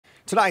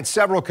Tonight,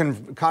 several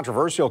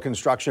controversial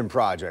construction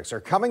projects are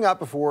coming up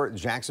before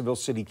Jacksonville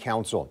City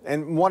Council.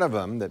 And one of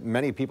them that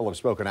many people have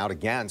spoken out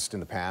against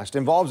in the past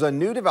involves a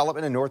new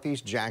development in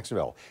northeast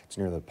Jacksonville. It's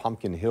near the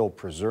Pumpkin Hill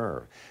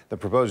Preserve. The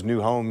proposed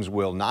new homes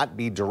will not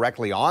be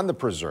directly on the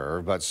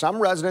preserve, but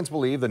some residents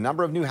believe the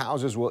number of new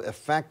houses will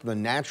affect the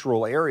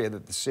natural area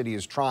that the city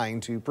is trying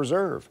to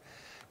preserve.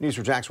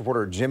 News4Jax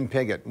reporter Jim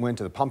Piggott went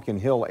to the Pumpkin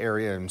Hill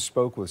area and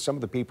spoke with some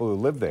of the people who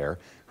live there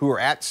who are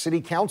at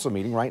City Council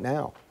meeting right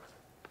now.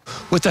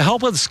 With the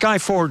help of the Sky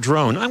 4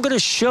 drone, I'm going to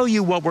show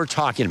you what we're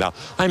talking about.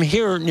 I'm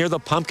here near the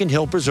Pumpkin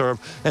Hill Preserve,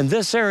 and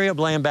this area of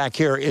land back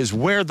here is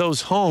where those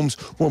homes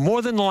will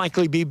more than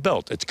likely be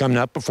built. It's coming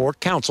up before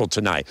council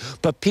tonight.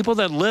 But people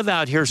that live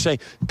out here say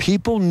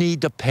people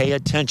need to pay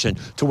attention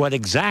to what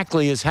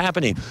exactly is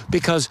happening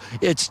because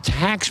it's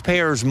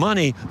taxpayers'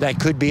 money that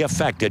could be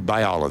affected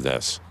by all of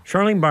this.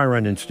 Charlene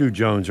Byron and Stu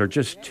Jones are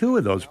just two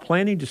of those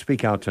planning to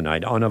speak out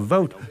tonight on a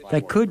vote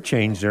that could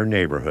change their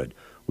neighborhood.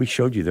 We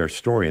showed you their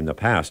story in the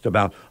past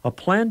about a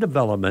planned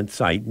development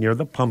site near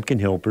the Pumpkin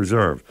Hill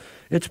Preserve.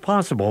 It's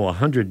possible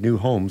 100 new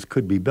homes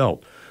could be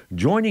built,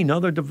 joining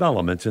other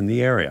developments in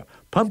the area.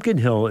 Pumpkin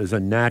Hill is a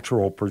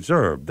natural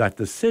preserve that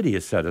the city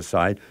has set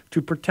aside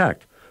to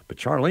protect. But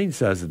Charlene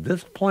says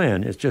this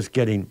plan is just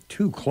getting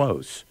too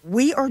close.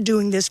 We are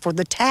doing this for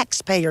the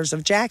taxpayers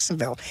of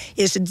Jacksonville.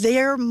 It's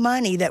their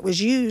money that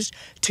was used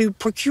to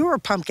procure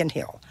Pumpkin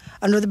Hill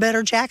under the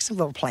Better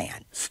Jacksonville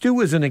plan.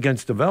 Stu isn't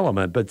against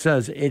development, but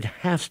says it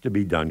has to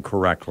be done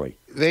correctly.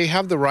 They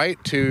have the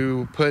right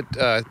to put,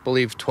 I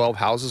believe, 12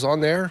 houses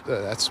on there.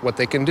 That's what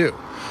they can do.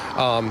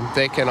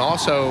 They can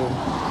also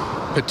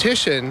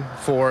petition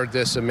for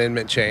this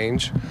amendment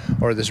change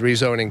or this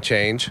rezoning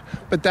change,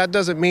 but that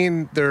doesn't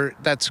mean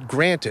that's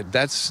granted.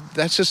 That's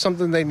just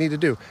something they need to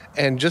do.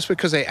 And just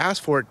because they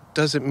ask for it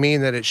doesn't mean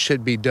that it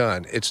should be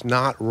done. It's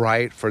not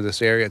right for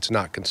this area. It's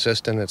not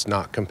consistent. It's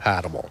not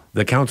compatible.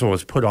 The council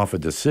has put off a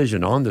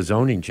decision on the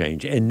zoning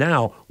change, and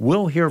now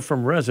we'll hear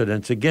from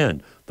residents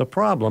again. The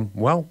problem,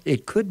 well,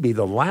 it could be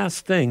the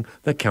last thing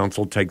the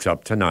council takes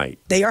up tonight.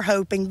 They are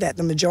hoping that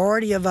the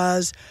majority of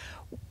us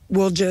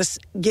will just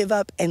give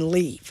up and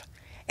leave.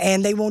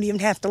 And they won't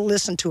even have to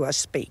listen to us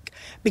speak.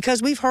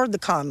 Because we've heard the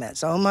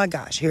comments. Oh, my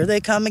gosh, here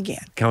they come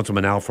again.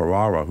 Councilman Al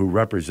Ferrara, who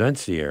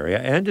represents the area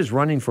and is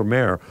running for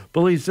mayor,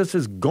 believes this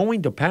is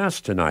going to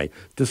pass tonight,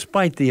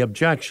 despite the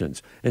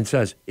objections, and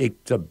says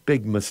it's a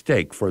big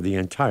mistake for the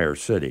entire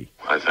city.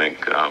 I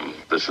think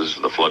this is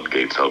the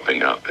floodgates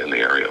opening up in the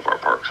area of our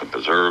parks and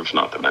preserves,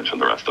 not to mention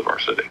the rest of our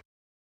city.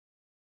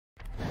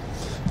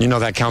 You know,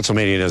 that council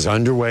meeting is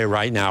underway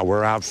right now.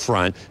 We're out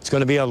front. It's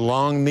going to be a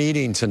long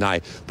meeting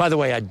tonight. By the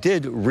way, I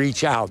did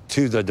reach out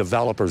to the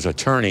developer's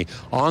attorney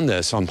on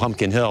this, on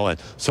Pumpkin Hill, and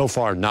so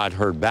far not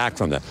heard back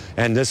from them.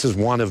 And this is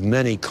one of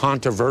many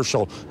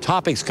controversial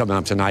topics coming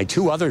up tonight.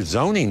 Two other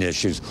zoning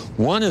issues.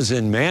 One is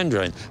in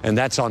Mandarin, and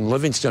that's on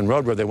Livingston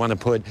Road, where they want to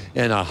put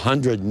in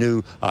 100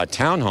 new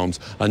townhomes.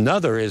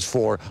 Another is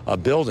for a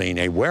building,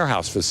 a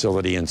warehouse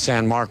facility in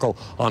San Marco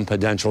on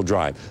Prudential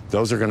Drive.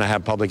 Those are going to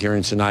have public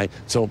hearings tonight.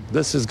 So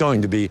this is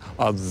going to be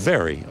a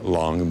very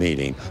long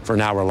meeting. For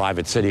now, we're live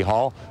at City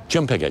Hall.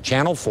 Jim Piggott,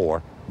 Channel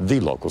 4, the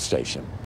local station.